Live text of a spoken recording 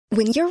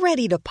When you're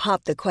ready to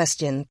pop the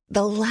question,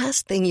 the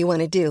last thing you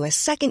want to do is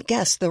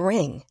second-guess the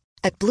ring.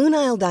 At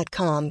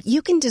BlueNile.com,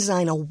 you can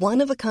design a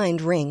one-of-a-kind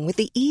ring with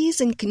the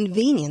ease and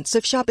convenience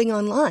of shopping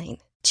online.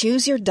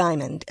 Choose your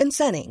diamond and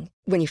setting.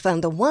 When you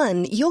find the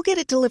one, you'll get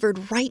it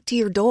delivered right to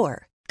your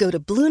door. Go to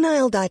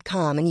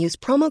BlueNile.com and use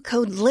promo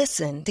code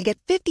LISTEN to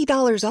get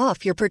 $50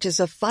 off your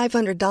purchase of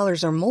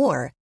 $500 or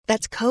more.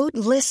 That's code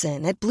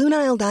LISTEN at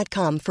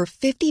BlueNile.com for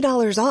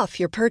 $50 off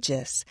your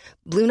purchase.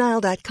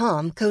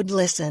 BlueNile.com, code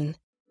LISTEN.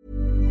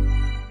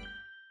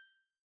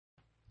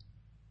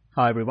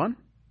 Hi everyone,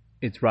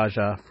 it's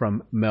Raja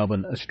from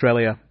Melbourne,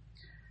 Australia,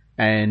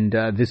 and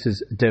this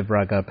is Dev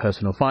Raga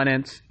Personal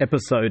Finance,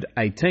 episode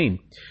 18.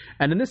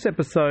 And in this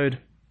episode,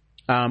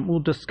 we'll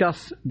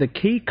discuss the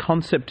key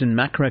concept in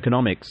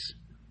macroeconomics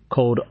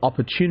called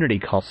opportunity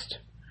cost.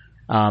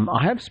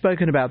 I have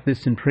spoken about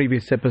this in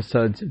previous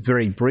episodes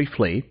very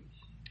briefly,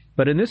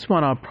 but in this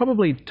one I'll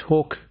probably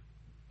talk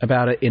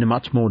about it in a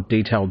much more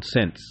detailed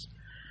sense,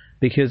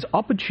 because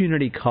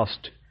opportunity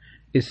cost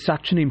is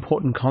such an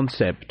important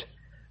concept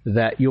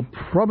that you're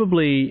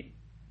probably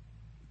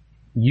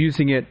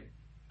using it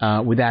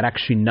without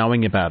actually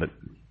knowing about it.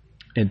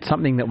 It's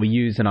something that we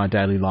use in our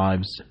daily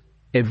lives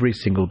every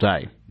single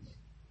day.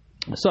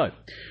 So,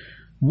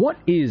 what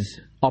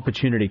is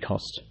opportunity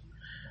cost?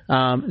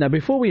 Now,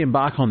 before we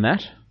embark on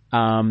that,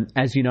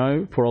 as you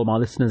know, for all my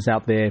listeners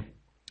out there,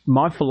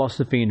 my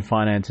philosophy in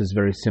finance is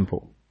very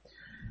simple.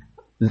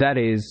 That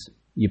is,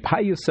 you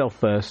pay yourself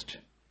first,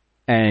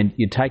 and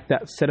you take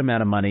that set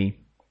amount of money,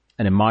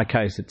 and in my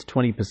case, it's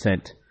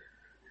 20%,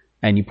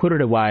 and you put it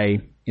away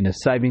in a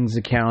savings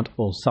account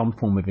or some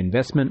form of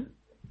investment,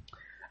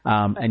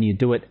 and you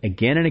do it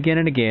again and again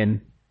and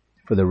again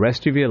for the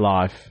rest of your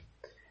life,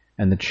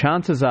 and the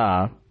chances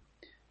are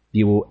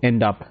you will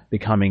end up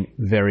becoming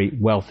very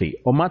wealthy,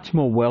 or much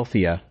more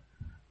wealthier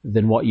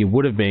than what you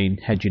would have been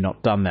had you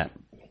not done that.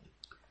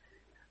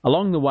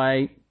 Along the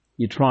way,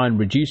 you try and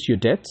reduce your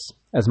debts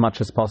as much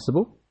as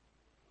possible.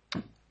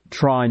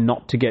 Try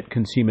not to get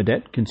consumer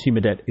debt. Consumer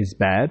debt is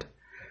bad.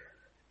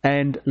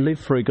 And live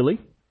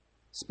frugally.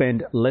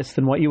 Spend less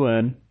than what you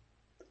earn,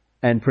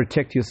 and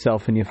protect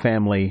yourself and your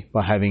family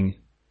by having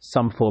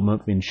some form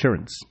of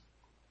insurance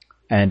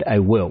and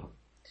a will.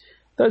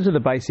 Those are the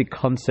basic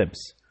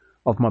concepts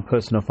of my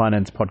personal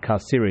finance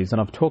podcast series, and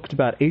I've talked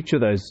about each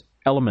of those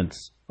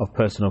elements of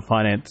personal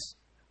finance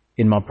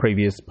in my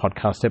previous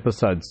podcast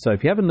episodes. So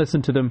if you haven't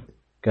listened to them,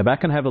 go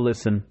back and have a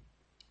listen,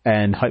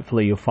 and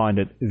hopefully you'll find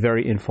it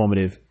very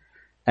informative.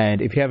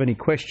 And if you have any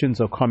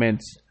questions or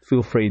comments,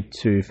 feel free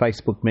to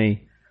Facebook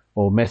me,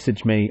 or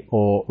message me,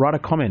 or write a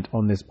comment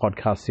on this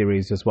podcast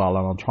series as well,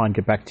 and I'll try and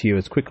get back to you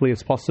as quickly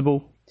as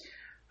possible.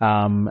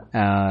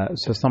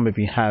 So some of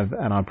you have,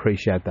 and I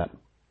appreciate that.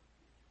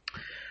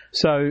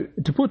 So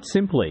to put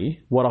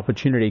simply what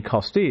opportunity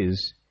cost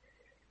is,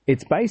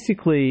 it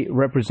basically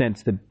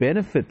represents the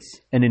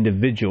benefits an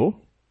individual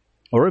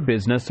or a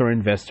business or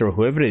investor or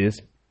whoever it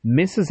is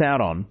misses out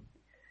on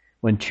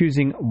when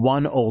choosing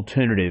one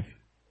alternative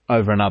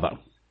over another.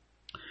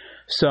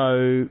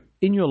 So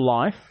in your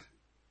life,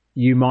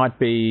 you might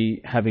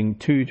be having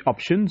two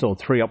options or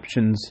three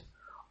options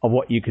of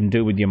what you can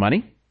do with your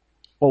money,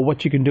 or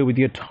what you can do with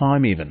your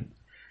time even.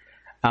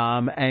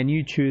 And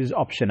you choose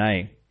option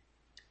A.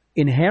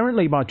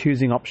 Inherently, by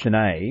choosing option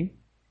A,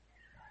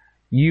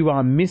 you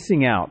are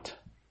missing out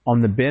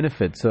on the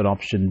benefits of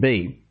option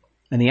B.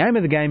 And the aim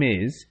of the game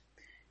is,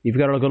 you've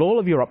got to look at all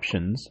of your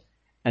options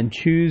and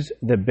choose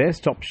the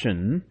best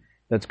option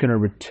that's going to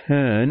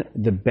return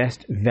the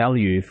best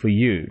value for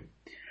you.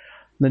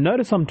 Now,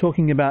 notice I'm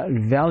talking about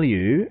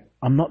value.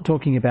 I'm not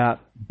talking about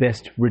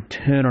best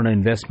return on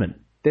investment.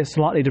 They're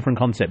slightly different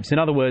concepts. In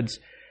other words,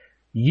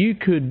 you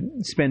could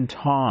spend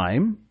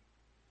time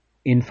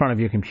in front of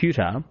your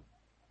computer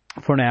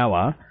for an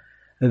hour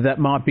that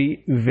might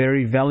be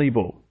very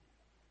valuable,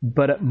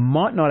 but it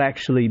might not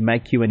actually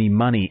make you any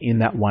money in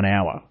that 1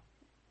 hour.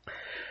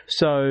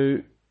 So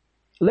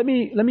let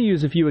me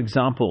use a few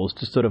examples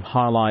to sort of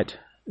highlight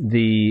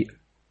the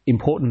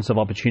importance of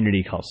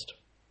opportunity cost.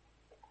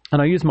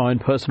 And I'll use my own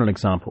personal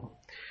example.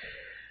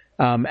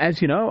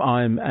 As you know,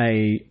 I'm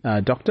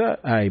a doctor,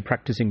 a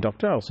practicing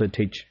doctor. I also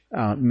teach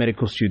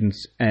medical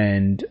students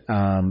and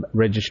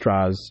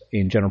registrars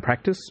in general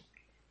practice.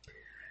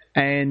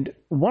 And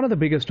one of the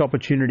biggest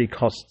opportunity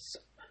costs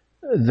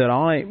that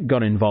I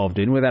got involved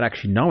in without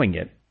actually knowing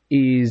it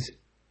is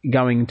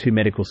going to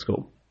medical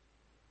school.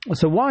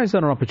 So why is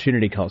that an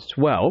opportunity cost?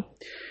 Well,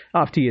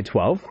 after year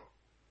 12,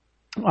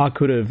 I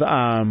could have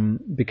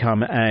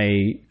become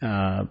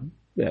a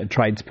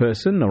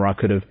tradesperson, or I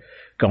could have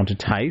gone to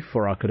TAFE,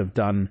 or I could have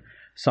done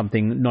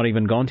something, not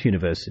even gone to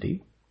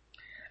university,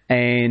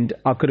 and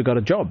I could have got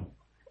a job.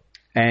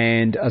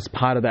 And as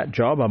part of that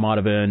job, I might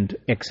have earned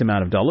X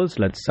amount of dollars,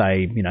 let's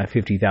say,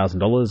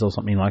 $50,000 or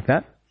something like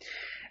that.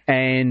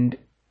 And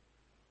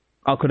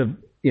I could have,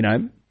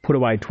 put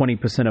away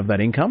 20% of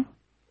that income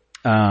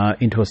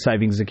into a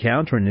savings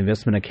account or an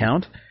investment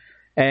account.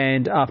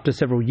 And after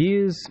several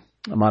years,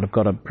 I might have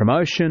got a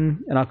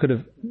promotion, and I could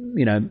have,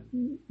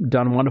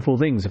 done wonderful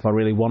things if I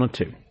really wanted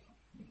to.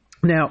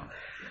 Now,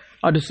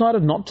 I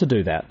decided not to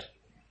do that.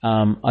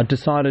 I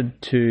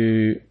decided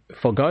to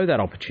forgo that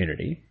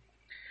opportunity,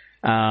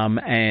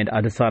 and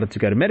I decided to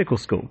go to medical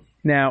school.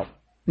 Now,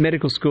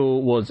 medical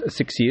school was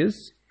 6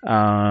 years.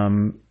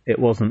 It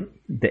wasn't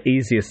the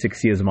easiest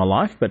 6 years of my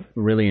life, but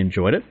really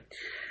enjoyed it.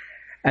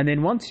 And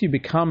then once you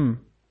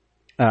become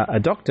a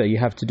doctor, you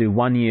have to do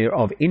 1 year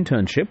of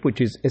internship,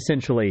 which is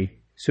essentially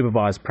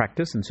supervised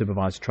practice and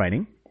supervised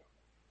training.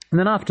 And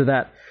then after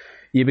that,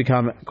 you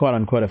become, quote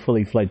unquote, a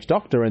fully fledged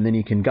doctor, and then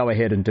you can go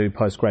ahead and do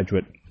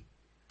postgraduate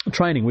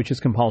training, which is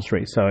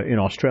compulsory. So in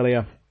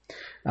Australia,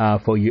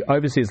 for you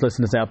overseas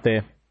listeners out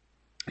there,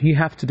 you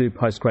have to do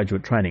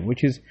postgraduate training,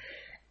 which is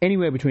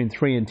anywhere between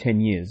 3 and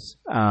 10 years.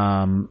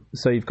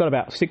 So you've got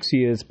about 6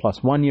 years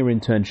plus 1 year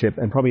internship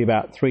and probably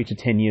about 3 to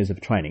 10 years of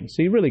training.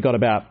 So you've really got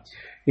about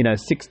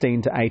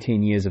 16 to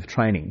 18 years of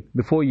training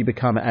before you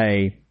become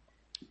a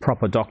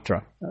proper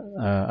doctor,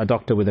 a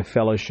doctor with a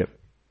fellowship.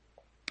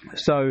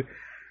 So,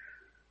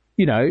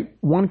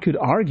 one could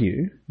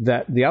argue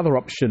that the other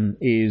option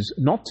is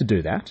not to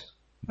do that,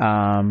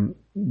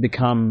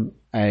 become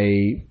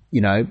a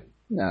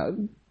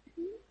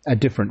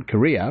different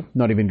career,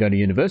 not even go to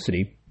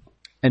university,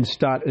 and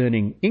start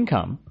earning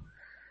income,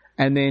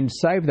 and then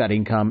save that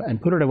income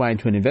and put it away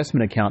into an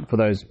investment account for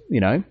those,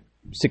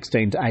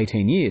 16 to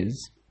 18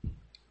 years.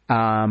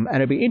 And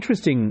it'd be an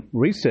interesting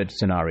research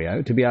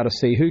scenario to be able to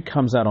see who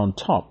comes out on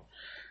top.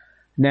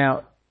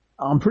 Now,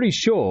 I'm pretty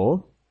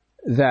sure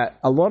that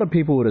a lot of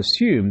people would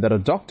assume that a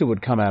doctor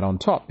would come out on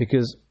top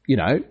because,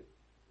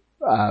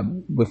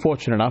 we're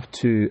fortunate enough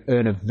to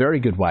earn a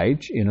very good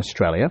wage in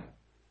Australia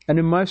and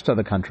in most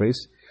other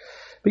countries.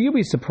 But you'll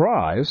be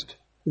surprised,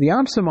 the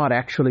answer might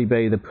actually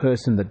be the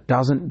person that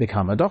doesn't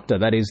become a doctor.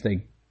 That is,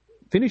 they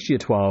finish year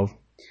 12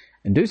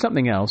 and do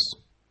something else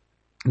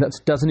that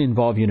doesn't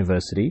involve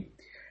university,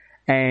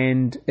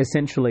 and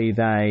essentially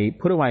they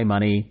put away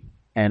money,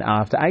 and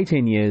after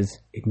 18 years,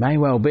 it may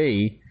well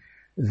be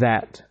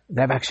that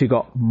they've actually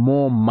got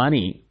more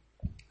money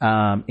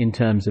in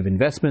terms of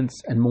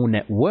investments and more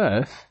net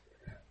worth,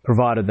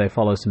 provided they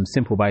follow some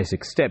simple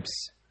basic steps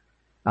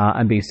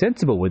and be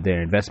sensible with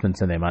their investments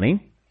and their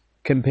money,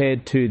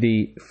 compared to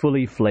the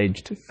fully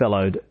fledged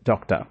fellowed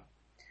doctor.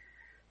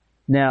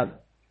 Now,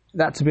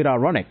 that's a bit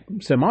ironic.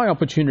 So my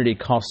opportunity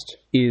cost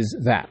is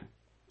that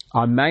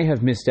I may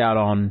have missed out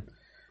on,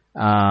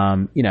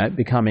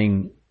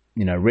 becoming,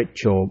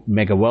 rich or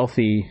mega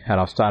wealthy had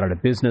I started a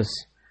business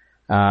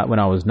when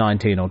I was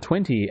 19 or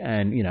 20,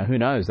 and, who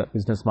knows, that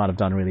business might have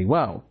done really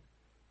well.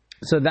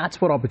 So that's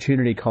what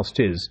opportunity cost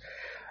is.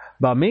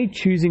 By me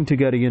choosing to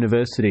go to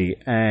university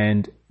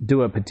and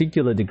do a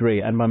particular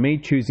degree, and by me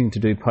choosing to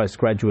do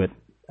postgraduate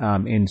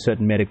in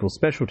certain medical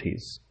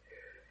specialties,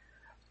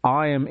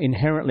 I am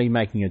inherently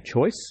making a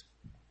choice,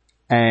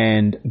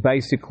 and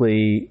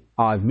basically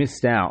I've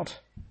missed out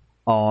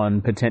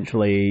on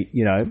potentially,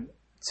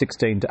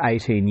 16 to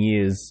 18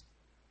 years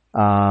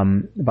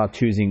by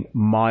choosing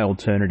my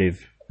alternative,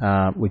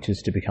 which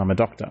is to become a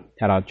doctor.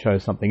 Had I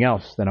chose something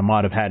else, then I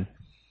might have had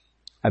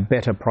a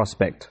better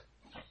prospect.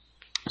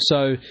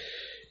 So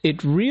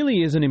it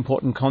really is an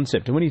important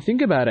concept. And when you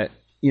think about it,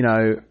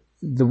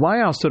 the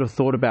way I sort of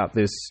thought about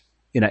this,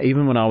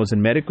 even when I was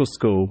in medical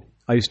school,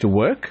 I used to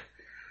work.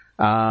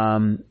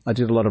 I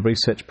did a lot of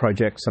research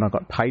projects and I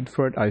got paid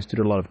for it. I used to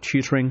do a lot of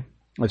tutoring.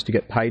 I used to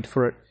get paid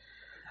for it.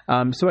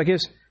 So I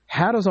guess,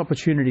 how does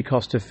opportunity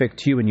cost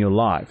affect you in your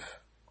life?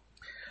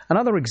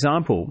 Another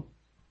example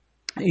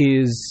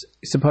is,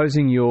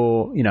 supposing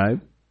your,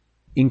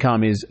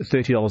 income is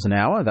 $30 an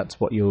hour. That's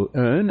what you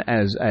earn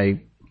as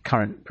a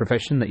current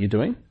profession that you're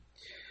doing.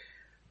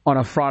 On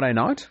a Friday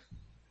night,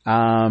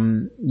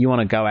 you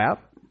want to go out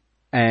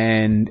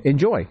and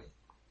enjoy,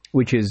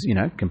 which is,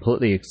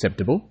 completely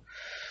acceptable.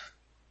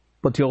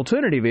 But the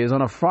alternative is,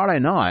 on a Friday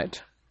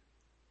night,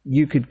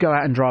 you could go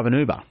out and drive an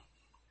Uber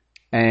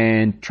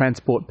and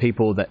transport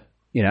people that,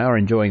 are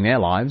enjoying their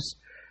lives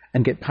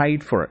and get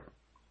paid for it.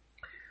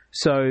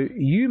 So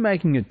you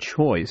making a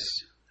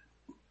choice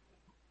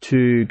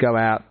to go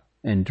out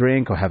and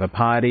drink or have a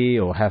party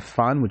or have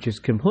fun, which is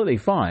completely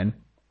fine,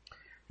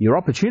 your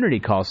opportunity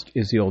cost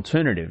is the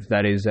alternative.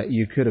 That is, that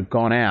you could have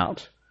gone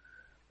out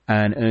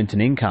and earned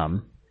an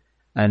income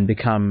and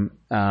become,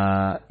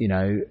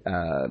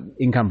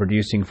 income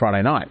producing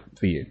Friday night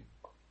for you.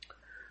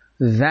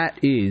 That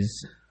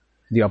is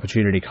the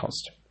opportunity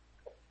cost.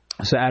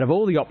 So out of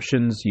all the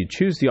options, you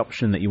choose the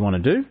option that you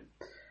want to do,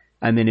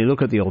 and then you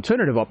look at the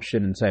alternative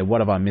option and say,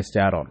 what have I missed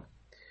out on?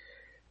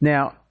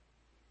 Now,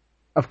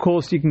 of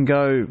course, you can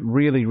go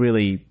really,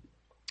 really,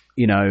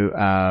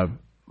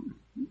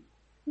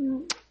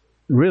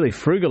 really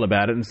frugal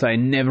about it and say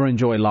never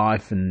enjoy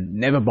life and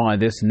never buy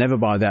this and never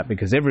buy that,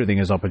 because everything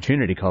is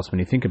opportunity cost when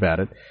you think about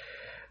it.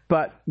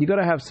 But you've got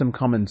to have some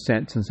common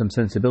sense and some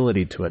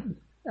sensibility to it.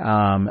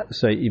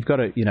 So you've got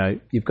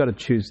to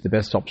choose the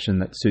best option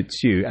that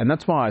suits you. And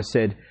that's why I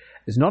said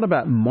it's not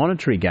about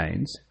monetary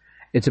gains,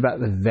 it's about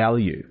the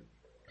value.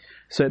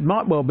 So it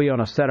might well be on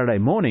a Saturday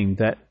morning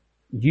that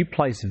you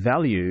place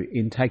value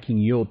in taking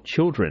your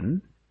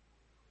children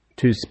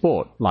to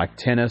sport like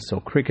tennis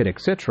or cricket,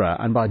 etc.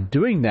 And by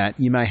doing that,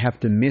 you may have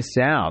to miss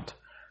out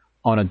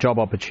on a job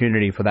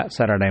opportunity for that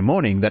Saturday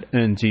morning that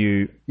earns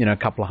you, a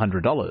couple of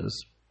 $100.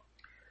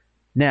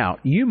 Now,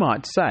 you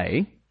might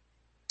say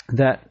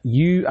that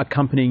you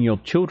accompanying your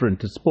children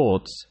to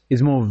sports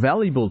is more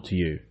valuable to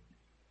you.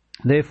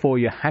 Therefore,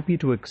 you're happy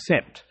to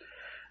accept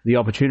the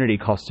opportunity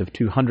cost of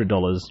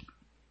 $200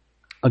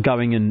 of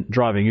going and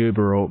driving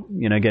Uber or,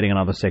 getting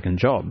another second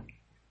job.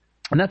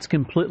 And that's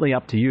completely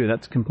up to you.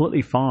 That's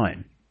completely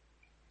fine,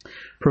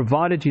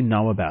 provided you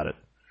know about it.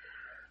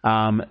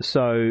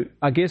 So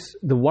I guess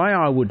the way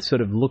I would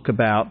sort of look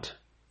about,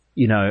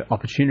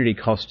 opportunity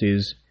cost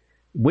is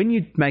when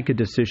you make a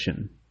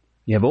decision,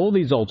 you have all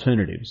these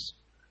alternatives.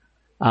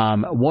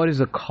 What is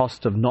the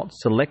cost of not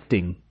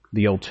selecting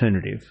the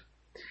alternative?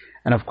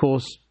 And of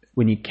course,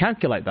 when you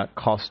calculate that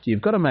cost,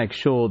 you've got to make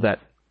sure that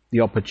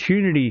the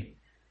opportunity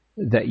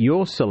that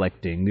you're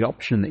selecting, the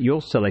option that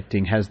you're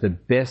selecting, has the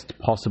best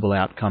possible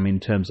outcome in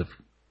terms of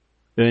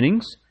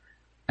earnings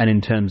and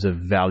in terms of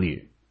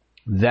value.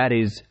 That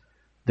is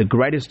the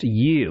greatest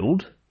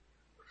yield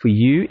for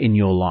you in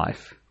your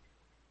life.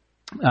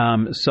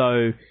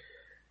 So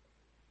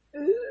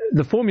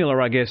the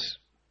formula, I guess,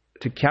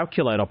 to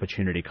calculate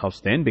opportunity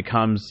cost then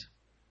becomes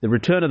the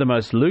return of the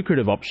most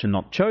lucrative option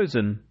not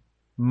chosen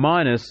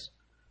minus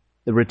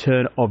the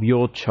return of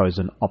your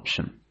chosen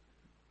option.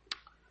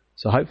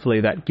 So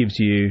hopefully that gives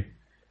you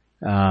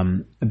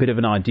a bit of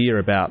an idea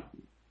about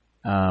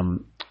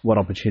what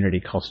opportunity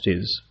cost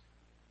is.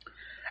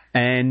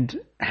 And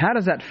how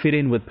does that fit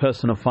in with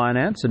personal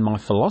finance? And my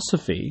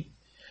philosophy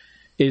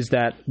is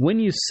that when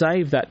you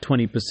save that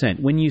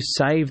 20%, when you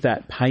save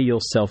that pay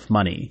yourself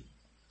money,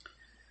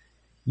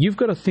 you've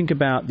got to think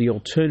about the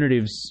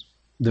alternatives,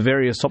 the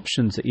various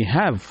options that you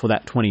have for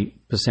that 20%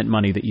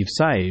 money that you've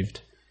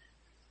saved.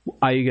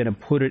 Are you going to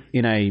put it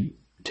in a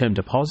term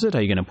deposit?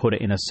 Are you going to put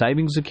it in a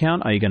savings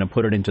account? Are you going to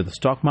put it into the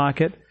stock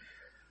market?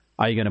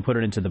 Are you going to put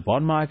it into the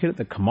bond market,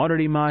 the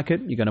commodity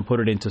market? You're going to put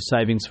it into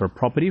savings for a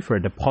property, for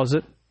a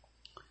deposit?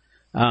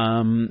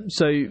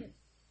 So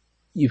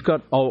you've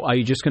got, are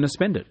you just going to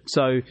spend it?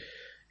 So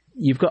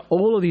you've got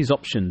all of these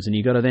options, and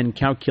you've got to then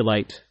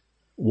calculate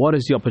what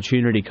is the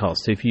opportunity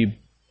cost. If you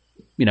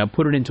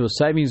put it into a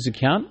savings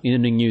account,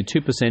 earning you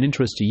 2%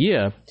 interest a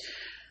year,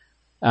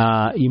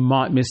 you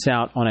might miss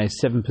out on a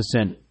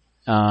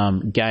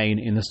 7% gain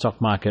in the stock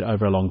market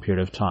over a long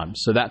period of time.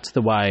 So that's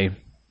the way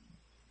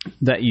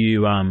that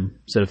you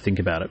sort of think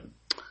about it.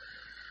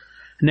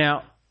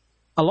 Now,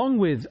 along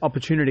with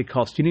opportunity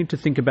cost, you need to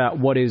think about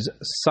what is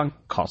sunk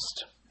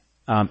cost,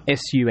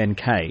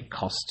 S-U-N-K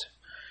cost.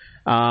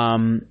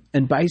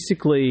 And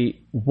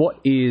basically what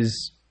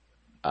is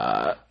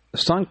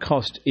sunk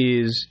cost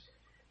is,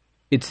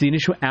 it's the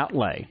initial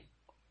outlay.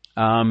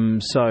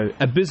 So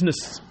a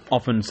business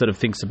often sort of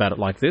thinks about it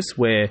like this,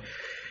 where,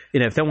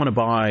 if they want to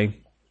buy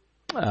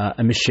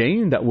a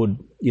machine that would,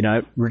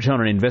 return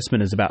on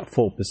investment is about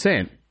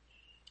 4%,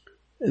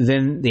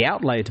 then the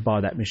outlay to buy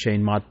that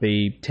machine might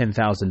be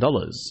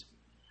 $10,000.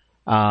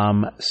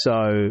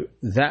 So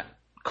that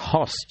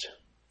cost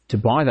to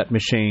buy that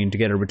machine to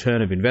get a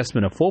return of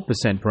investment of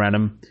 4% per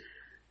annum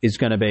is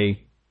going to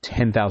be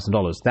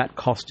 $10,000. That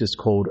cost is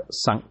called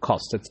sunk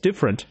cost. It's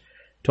different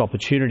to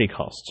opportunity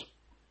cost.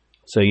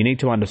 So you need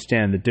to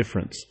understand the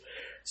difference.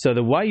 So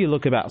the way you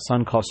look about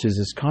sunk cost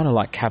is kind of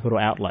like capital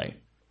outlay.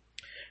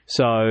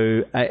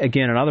 So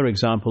again, another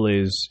example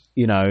is,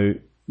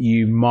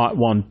 you might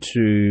want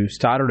to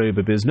start an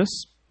Uber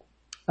business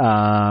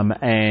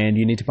and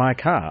you need to buy a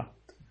car.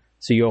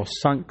 So your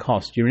sunk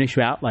cost, your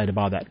initial outlay to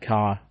buy that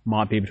car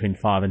might be between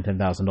 $5,000 and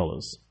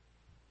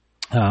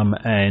 $10,000.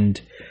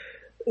 And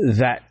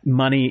that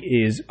money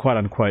is quote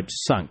unquote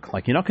sunk.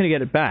 Like, you're not going to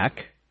get it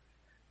back,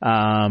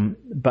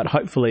 but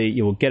hopefully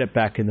you will get it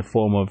back in the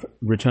form of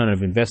return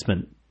of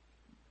investment.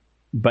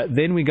 But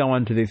then we go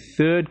on to the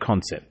third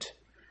concept.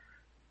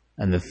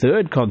 And the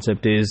third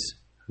concept is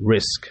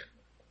risk.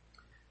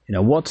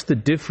 What's the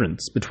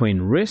difference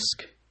between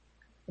risk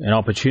and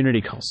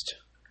opportunity cost?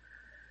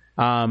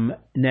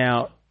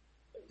 Now,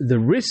 the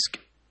risk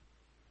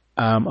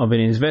of an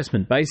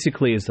investment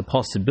basically is the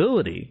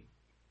possibility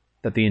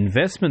that the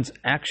investment's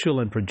actual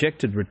and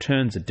projected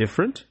returns are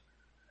different,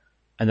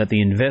 and that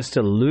the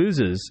investor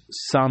loses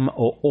some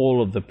or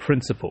all of the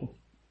principal.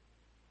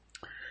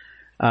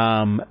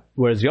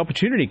 Whereas the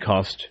opportunity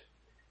cost,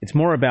 it's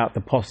more about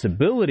the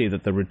possibility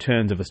that the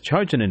returns of a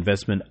chosen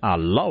investment are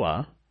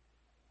lower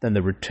than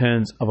the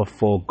returns of a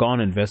foregone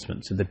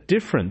investment. So the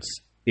difference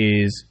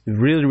is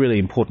really, really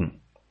important.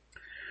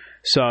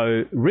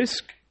 So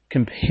risk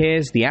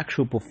compares the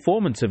actual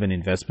performance of an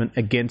investment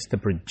against the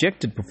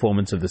projected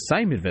performance of the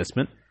same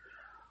investment,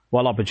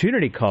 while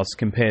opportunity cost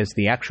compares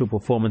the actual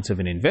performance of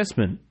an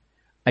investment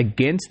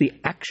against the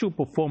actual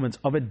performance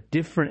of a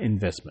different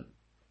investment.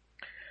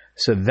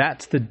 So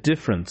that's the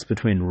difference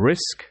between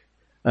risk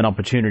and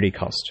opportunity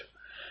cost.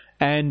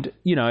 And,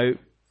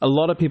 a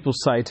lot of people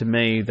say to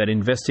me that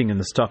investing in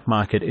the stock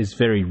market is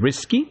very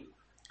risky.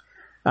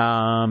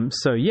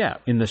 So yeah,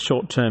 in the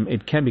short term,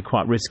 it can be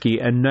quite risky,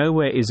 and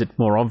nowhere is it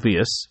more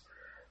obvious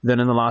than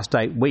in the last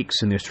 8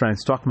 weeks in the Australian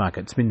stock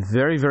market. It's been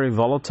very, very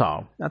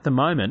volatile. At the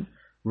moment,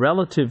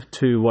 relative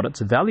to what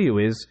its value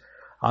is,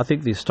 I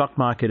think the stock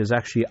market is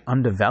actually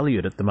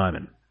undervalued at the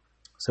moment.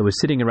 So we're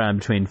sitting around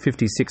between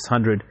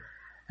 5,600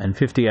 and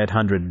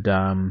 5,800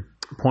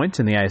 points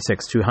in the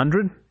ASX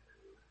 200.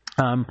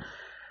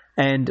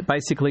 And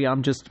basically,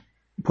 I'm just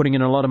putting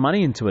in a lot of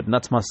money into it, and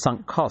that's my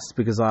sunk cost,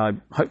 because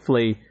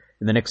hopefully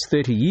in the next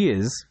 30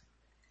 years,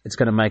 it's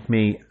going to make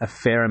me a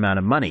fair amount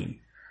of money.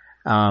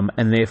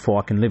 And therefore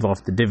I can live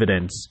off the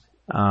dividends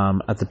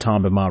at the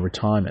time of my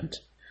retirement.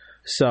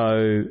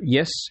 So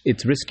yes,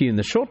 it's risky in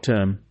the short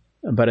term,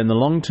 but in the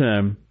long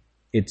term,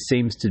 it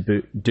seems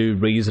to do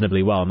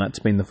reasonably well, and that's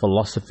been the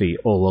philosophy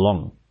all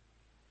along.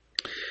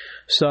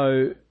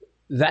 So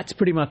that's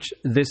pretty much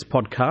this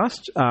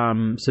podcast.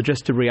 So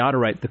just to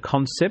reiterate the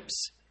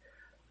concepts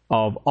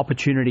of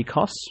opportunity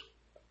costs,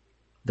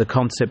 the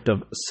concept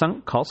of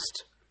sunk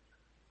cost,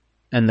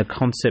 and the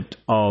concept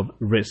of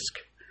risk.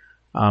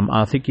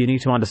 I think you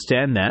need to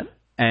understand that,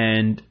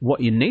 and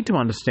what you need to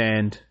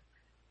understand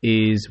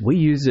is we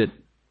use it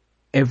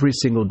every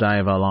single day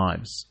of our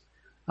lives,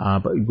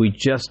 but we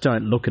just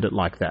don't look at it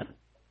like that.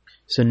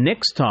 So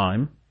next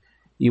time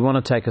you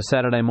want to take a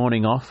Saturday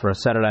morning off, or a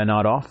Saturday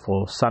night off,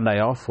 or Sunday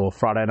off, or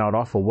Friday night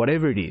off, or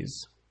whatever it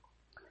is,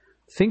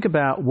 think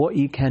about what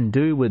you can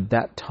do with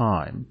that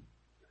time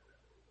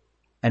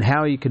and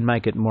how you can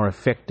make it more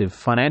effective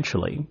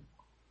financially,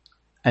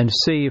 and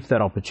see if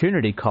that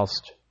opportunity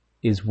cost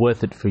is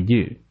worth it for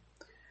you.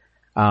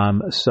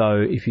 So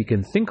if you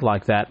can think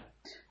like that,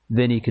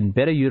 then you can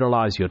better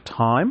utilize your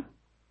time,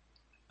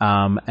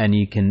 and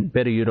you can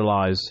better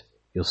utilize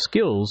your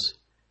skills,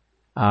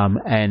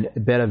 and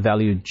better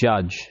value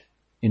judge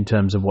in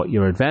terms of what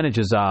your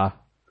advantages are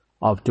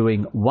of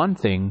doing one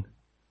thing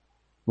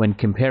when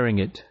comparing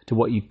it to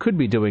what you could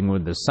be doing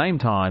with the same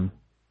time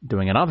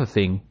doing another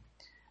thing,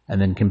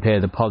 and then compare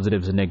the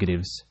positives and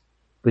negatives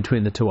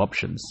between the two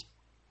options.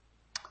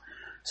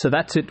 So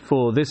that's it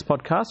for this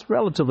podcast,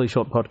 relatively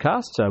short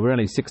podcast. We're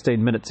only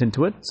 16 minutes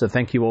into it, so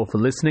thank you all for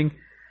listening.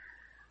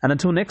 And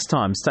until next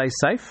time, stay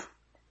safe,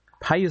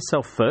 pay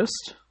yourself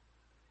first,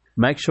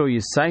 make sure you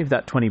save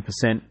that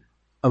 20%,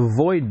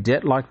 avoid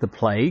debt like the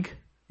plague.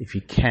 If you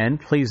can,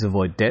 please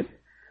avoid debt,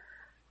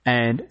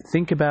 and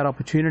think about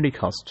opportunity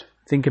cost.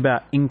 Think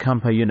about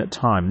income per unit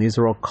time. These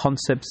are all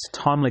concepts,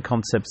 timely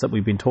concepts that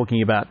we've been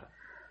talking about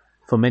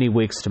for many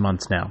weeks to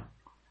months now.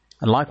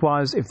 And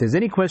likewise, if there's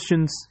any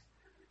questions,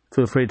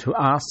 feel free to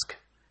ask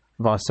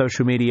via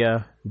social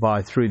media,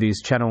 through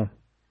this channel,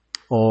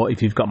 or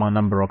if you've got my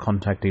number or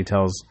contact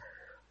details,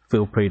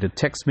 feel free to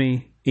text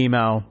me,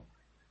 email,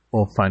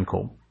 or phone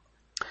call.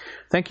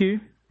 Thank you.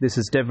 This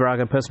is Dev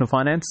Viraga, Personal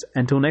Finance.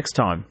 Until next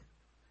time,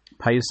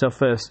 pay yourself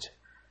first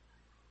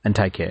and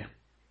take care.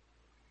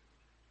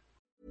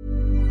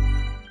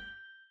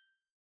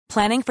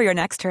 Planning for your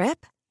next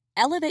trip?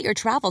 Elevate your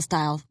travel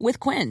style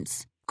with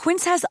Quince.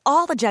 Quince has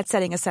all the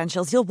jet-setting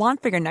essentials you'll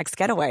want for your next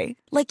getaway,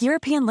 like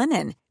European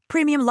linen,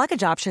 premium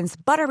luggage options,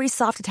 buttery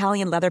soft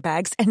Italian leather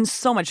bags, and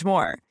so much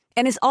more.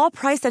 And is all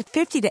priced at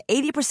 50 to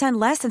 80%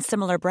 less than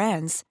similar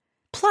brands.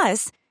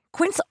 Plus,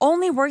 Quince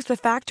only works with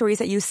factories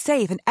that use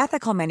safe and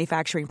ethical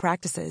manufacturing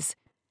practices.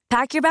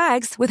 Pack your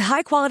bags with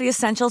high-quality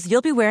essentials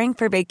you'll be wearing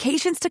for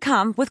vacations to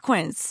come with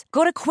Quince.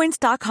 Go to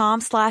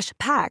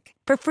quince.com/pack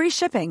for free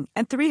shipping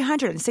and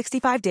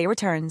 365-day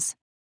returns.